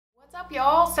up,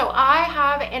 y'all? So I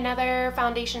have another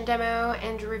foundation demo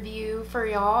and review for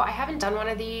y'all. I haven't done one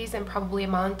of these in probably a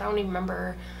month. I don't even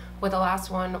remember what the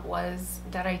last one was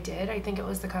that I did. I think it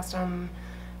was the custom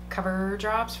cover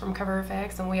drops from Cover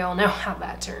Effects, and we all know how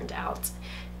that turned out.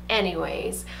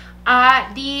 Anyways,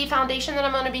 the foundation that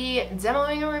I'm going to be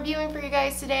demoing and reviewing for you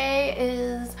guys today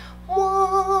is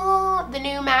the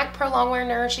new MAC Pro Longwear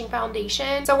Nourishing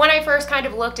Foundation. So when I first kind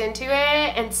of looked into it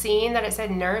and seen that it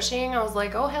said Nourishing, I was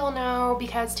like, oh hell no,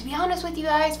 because to be honest with you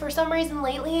guys, for some reason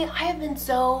lately, I have been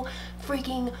so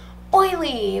freaking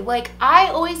oily. Like, I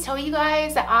always tell you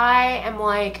guys that I am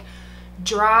like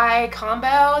dry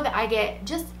combo, that I get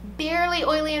just barely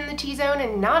oily in the T-zone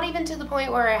and not even to the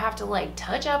point where I have to like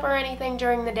touch up or anything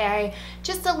during the day.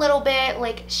 Just a little bit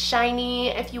like shiny,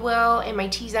 if you will, in my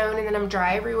T-zone, and then I'm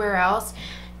dry everywhere else.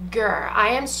 Girl, I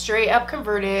am straight up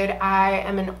converted. I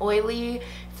am an oily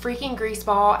freaking grease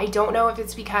ball. I don't know if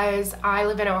it's because I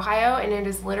live in Ohio and it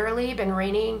has literally been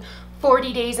raining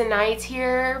 40 days and nights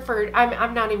here for,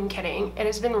 I'm not even kidding. It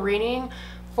has been raining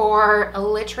for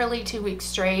literally 2 weeks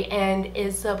straight and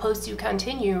is supposed to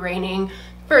continue raining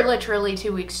for literally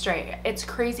 2 weeks straight. It's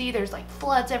crazy. There's like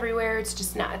floods everywhere. It's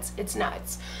just nuts. It's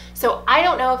nuts. So I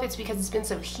don't know if it's because it's been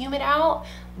so humid out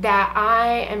that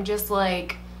I am just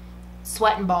like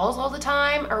sweating balls all the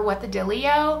time or what the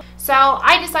dealio. So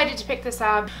I decided to pick this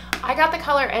up. I got the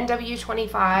color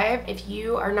NW25. If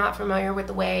you are not familiar with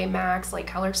the way MAC's like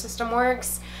color system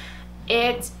works,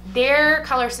 it's their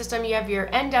color system. You have your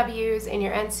NWs and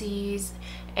your NCs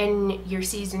and your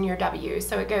C's and your W's.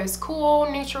 So it goes cool,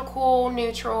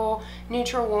 neutral,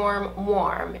 warm,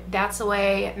 warm. That's the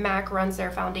way MAC runs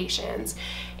their foundations.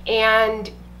 And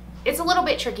it's a little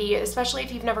bit tricky, especially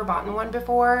if you've never bought one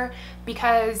before,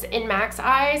 because in MAC's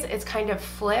eyes, it's kind of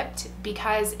flipped,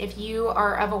 because if you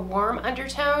are of a warm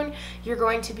undertone, you're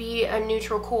going to be a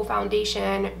neutral cool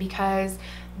foundation, because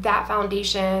that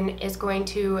foundation is going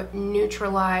to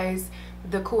neutralize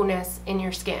the coolness in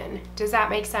your skin. Does that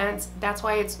make sense? That's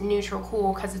why it's neutral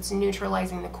cool, because it's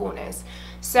neutralizing the coolness.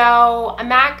 So a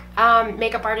MAC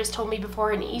makeup artist told me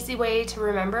before an easy way to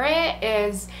remember it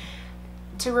is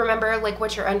to remember like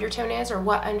what your undertone is, or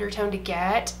what undertone to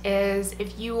get is,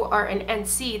 if you are an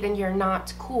NC, then you're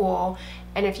not cool,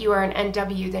 and if you are an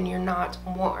NW, then you're not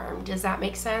warm. Does that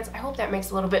make sense? I hope that makes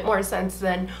a little bit more sense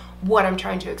than what I'm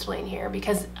trying to explain here,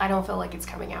 because I don't feel like it's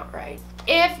coming out right.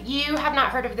 If you have not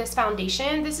heard of this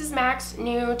foundation, this is MAC's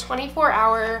new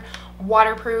 24-hour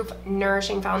waterproof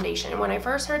nourishing foundation. When I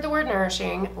first heard the word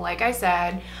nourishing, like I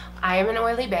said, I am an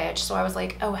oily bitch, so I was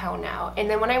like, oh hell no. And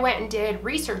then when I went and did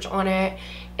research on it,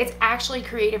 it's actually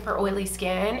created for oily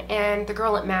skin, and the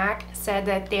girl at MAC said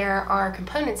that there are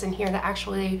components in here that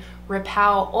actually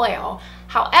repel oil.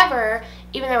 However,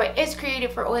 even though it is created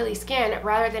for oily skin,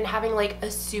 rather than having like a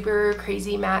super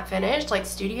crazy matte finish like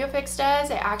Studio Fix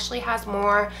does, it actually has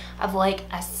more of like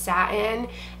a satin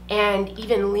and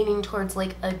even leaning towards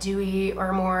like a dewy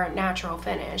or more natural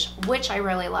finish, which I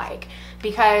really like,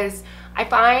 because I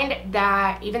find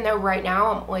that even though right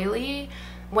now I'm oily,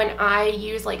 when I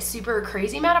use like super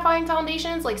crazy mattifying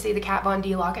foundations, like say the Kat Von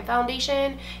D Lock-It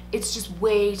foundation, it's just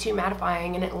way too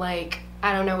mattifying, and it like,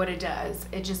 I don't know what it does.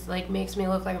 It just like makes me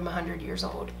look like I'm 100 years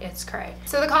old. It's cray.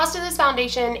 So the cost of this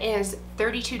foundation is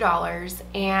 $32,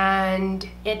 and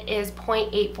it is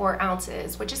 0.84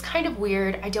 ounces, which is kind of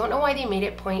weird. I don't know why they made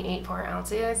it 0.84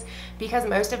 ounces, because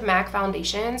most of MAC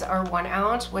foundations are 1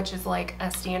 ounce, which is like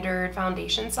a standard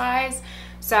foundation size.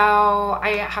 So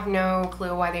I have no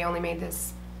clue why they only made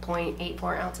this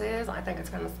 0.84 ounces. I think it's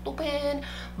kind of stupid,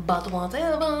 but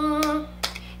whatever.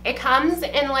 It comes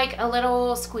in like a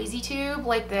little squeezy tube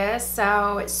like this,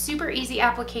 so it's super easy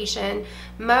application.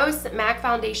 Most MAC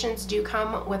foundations do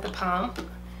come with a pump,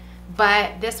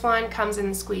 but this one comes in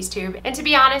the squeeze tube. And to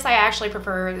be honest, I actually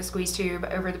prefer the squeeze tube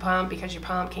over the pump, because your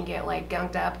pump can get like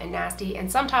gunked up and nasty,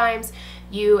 and sometimes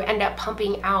you end up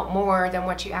pumping out more than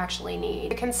what you actually need.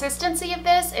 The consistency of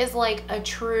this is like a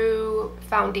true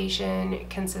foundation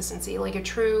consistency, like a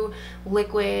true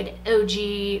liquid,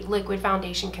 OG liquid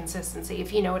foundation consistency,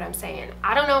 if you know what I'm saying.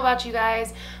 I don't know about you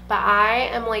guys, but I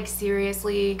am like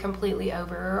seriously completely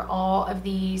over all of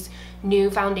these new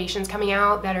foundations coming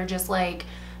out that are just like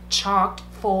chocked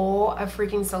full of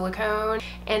freaking silicone.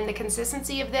 And the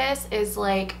consistency of this is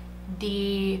like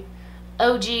the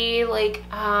OG, like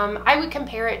I would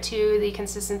compare it to the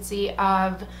consistency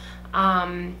of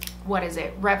what is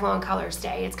it, Revlon Color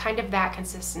Stay. It's kind of that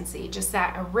consistency, just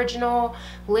that original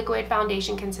liquid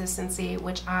foundation consistency,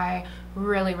 which I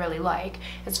really like.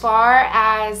 As far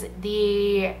as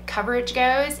the coverage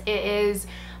goes, it is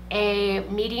a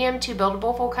medium to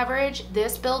buildable full coverage.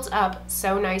 This builds up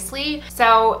so nicely.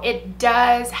 So it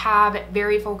does have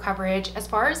very full coverage. As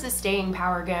far as the staying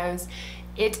power goes,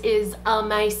 it is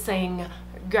amazing.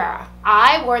 Girl,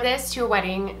 I wore this to a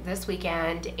wedding this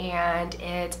weekend, and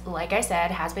it, like I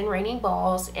said, has been raining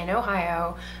balls in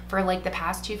Ohio for like the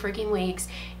past 2 freaking weeks.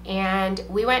 And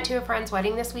we went to a friend's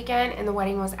wedding this weekend, and the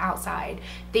wedding was outside.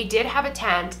 They did have a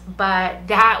tent, but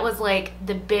that was like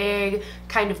the big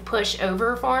kind of push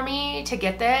over for me to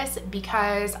get this,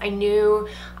 because I knew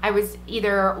I was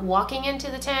either walking into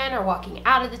the tent or walking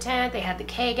out of the tent. They had the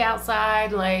keg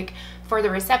outside, like for the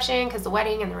reception, because the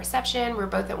wedding and the reception were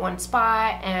both at one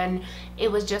spot, and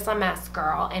it was just a mess,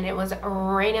 girl, and it was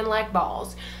raining like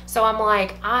balls. So I'm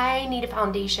like, I need a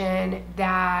foundation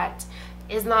that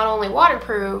is not only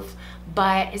waterproof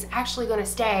but is actually going to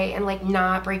stay and like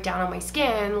not break down on my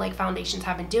skin like foundations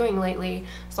have been doing lately.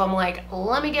 So I'm like,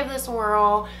 let me give this a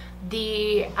whirl.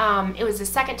 It was the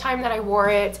second time that I wore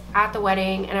it at the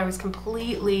wedding, and I was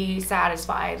completely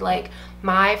satisfied. Like,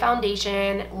 my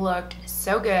foundation looked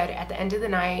so good at the end of the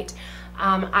night.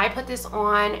 I put this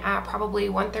on at probably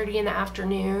 1:30 in the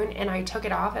afternoon, and I took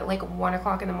it off at like 1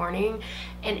 o'clock in the morning,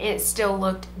 and it still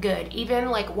looked good. Even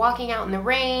like walking out in the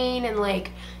rain and like,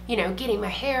 you know, getting my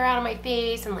hair out of my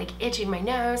face and like itching my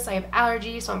nose. I have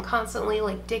allergies, so I'm constantly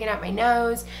like digging at my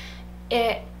nose.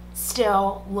 It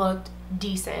still looked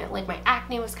decent. Like, my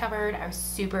acne was covered. I was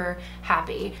super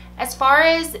happy. As far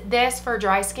as this for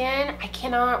dry skin, I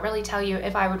cannot really tell you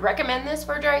if I would recommend this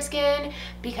for dry skin,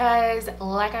 because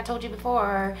like I told you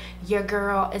before, your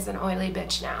girl is an oily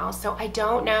bitch now. So I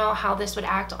don't know how this would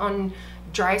act on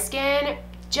dry skin,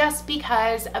 just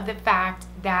because of the fact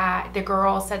that the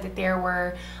girl said that there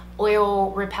were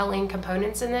oil repelling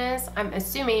components in this. I'm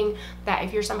assuming that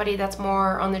if you're somebody that's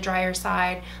more on the drier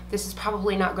side, this is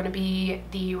probably not going to be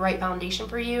the right foundation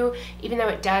for you, even though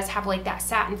it does have like that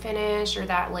satin finish or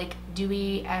that like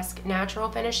dewy-esque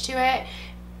natural finish to it.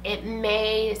 It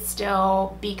may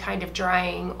still be kind of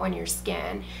drying on your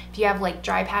skin. If you have like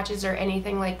dry patches or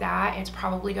anything like that, it's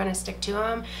probably going to stick to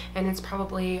them, and it's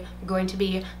probably going to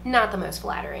be not the most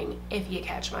flattering, if you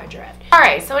catch my drift. All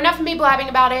right, so enough of me blabbing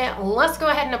about it. Let's go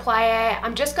ahead and apply it.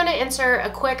 I'm just going to insert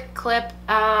a quick clip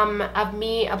of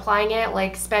me applying it,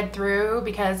 like sped through,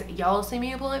 because y'all see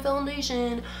me apply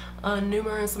foundation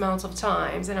numerous amounts of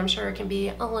times, and I'm sure it can be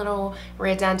a little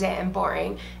redundant and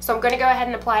boring. So I'm going to go ahead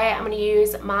and apply it. I'm going to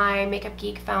use my Makeup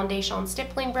Geek foundation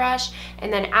stippling brush,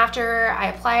 and then after I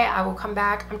apply it, I will come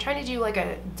back. I'm trying to do like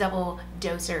a double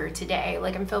doser today.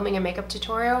 Like, I'm filming a makeup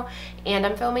tutorial and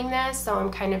I'm filming this, so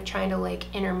I'm kind of trying to like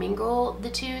intermingle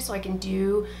the two so I can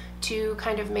do 2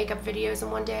 kind of makeup videos in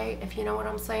one day, if you know what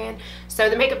I'm saying. So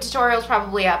the makeup tutorial is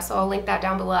probably up, so I'll link that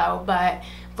down below, but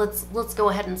let's go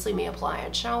ahead and see me apply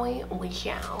it, shall we? We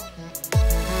shall.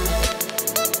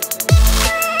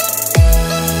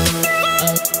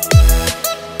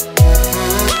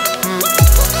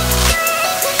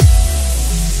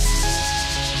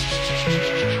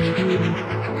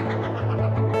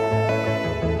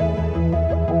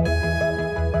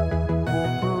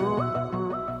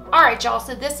 Alright y'all,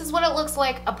 so this is what it looks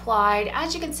like applied.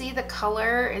 As you can see, the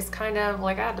color is kind of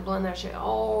like, I had to blend that shit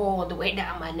all the way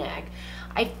down my neck.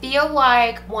 I feel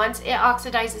like once it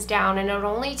oxidizes down, and it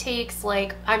only takes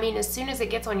like, I mean, as soon as it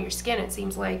gets on your skin, it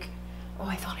seems like, oh,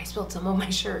 I thought I spilled some on my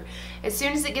shirt. As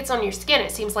soon as it gets on your skin,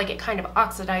 it seems like it kind of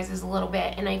oxidizes a little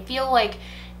bit, and I feel like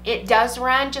it does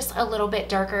run just a little bit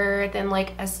darker than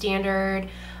like a standard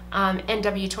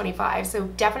NW25. So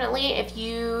definitely, if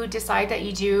you decide that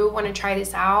you do want to try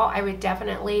this out, I would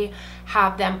definitely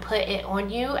have them put it on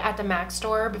you at the MAC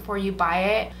store before you buy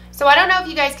it. So I don't know if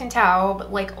you guys can tell,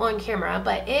 but like on camera,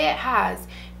 but it has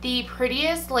the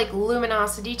prettiest like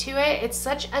luminosity to it. It's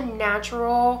such a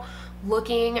natural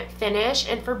looking finish,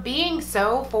 and for being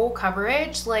so full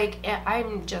coverage, like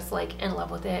I'm just like in love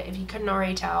with it. If you couldn't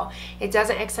already tell, it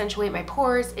doesn't accentuate my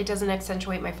pores, it doesn't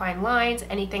accentuate my fine lines,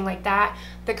 anything like that.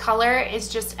 The color is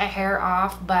just a hair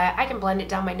off, but I can blend it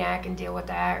down my neck and deal with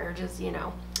that, or just, you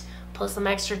know, put some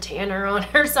extra tanner on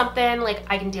or something. Like,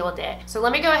 I can deal with it. So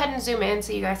let me go ahead and zoom in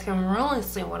so you guys can really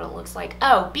see what it looks like.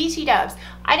 Oh, BT dubs,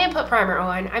 I didn't put primer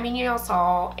on. I mean, you all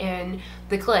saw in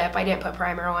the clip I didn't put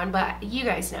primer on, but you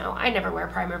guys know I never wear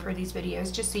primer for these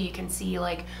videos, just so you can see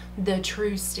like the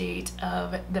true state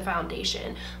of the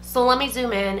foundation. So let me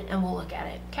zoom in and we'll look at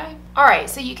it, okay? All right,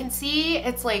 so you can see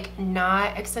it's like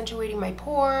not accentuating my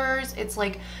pores. It's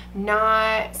like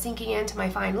not sinking into my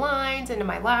fine lines, into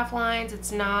my laugh lines.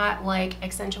 It's not like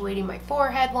accentuating my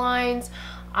forehead lines.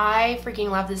 I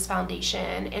freaking love this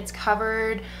foundation. It's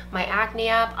covered my acne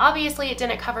up. Obviously it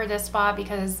didn't cover this spot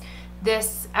because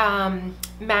this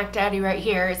Mac Daddy right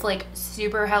here is like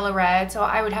super hella red, so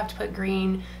I would have to put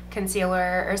green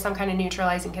concealer or some kind of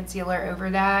neutralizing concealer over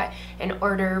that in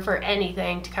order for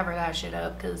anything to cover that shit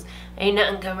up, because ain't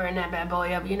nothing covering that bad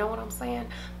boy up, you know what I'm saying?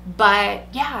 But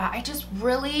yeah, I just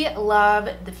really love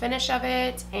the finish of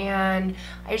it, and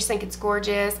I just think it's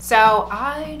gorgeous. So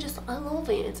I love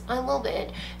it. I love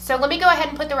it. So let me go ahead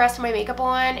and put the rest of my makeup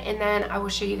on, and then I will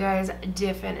show you guys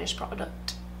the finished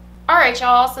product. Alright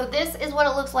y'all, so this is what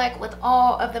it looks like with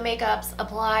all of the makeups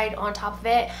applied on top of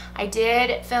it. I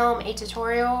did film a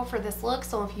tutorial for this look,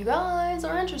 so if you guys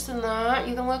are interested in that,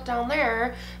 you can look down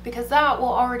there because that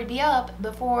will already be up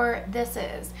before this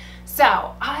is.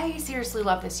 So I seriously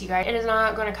love this, you guys. It is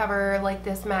not going to cover like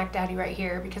this Mac Daddy right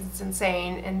here because it's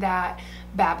insane and that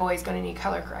bad boy is going to need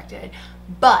color corrected.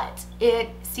 But it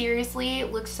seriously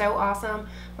looks so awesome.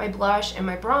 My blush and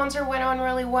my bronzer went on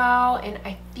really well, and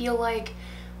I feel like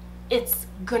it's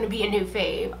gonna be a new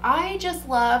fave. I just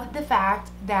love the fact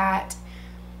that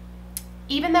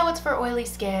even though it's for oily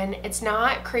skin, it's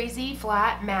not crazy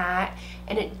flat matte,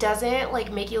 and it doesn't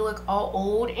like make you look all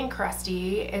old and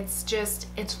crusty. It's just,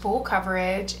 it's full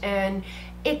coverage, and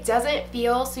it doesn't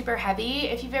feel super heavy.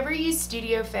 If you've ever used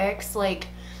Studio Fix, like,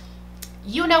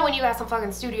 you know when you got some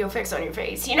fucking Studio Fix on your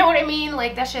face, you know what I mean?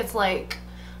 Like, that shit's like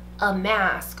a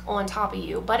mask on top of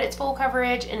you, but it's full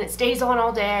coverage and it stays on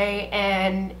all day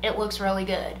and it looks really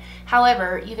good.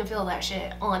 However, you can feel that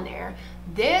shit on there.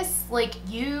 This, like,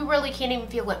 you really can't even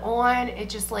feel it on.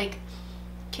 It just like,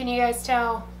 can you guys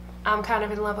tell? I'm kind of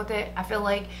in love with it. I feel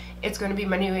like it's going to be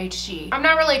my new HG. I'm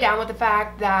not really down with the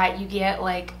fact that you get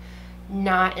like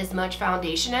not as much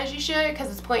foundation as you should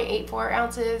because it's 0.84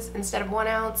 ounces instead of 1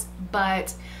 ounce,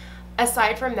 but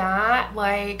aside from that,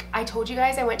 like I told you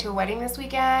guys, I went to a wedding this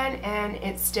weekend and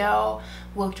it still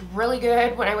looked really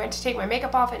good when I went to take my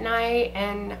makeup off at night,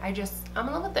 and I'm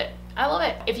in love with it. I love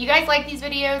it. If you guys like these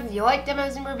videos, you like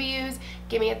demos and reviews,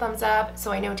 give me a thumbs up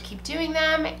so I know to keep doing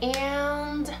them.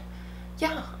 And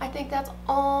yeah, I think that's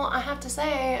all I have to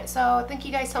say. So thank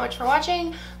you guys so much for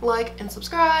watching. Like and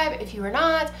subscribe if you are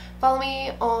not. Follow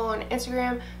me on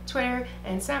Instagram, Twitter,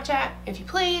 and Snapchat if you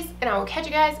please, and I will catch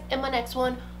you guys in my next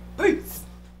one. Peace!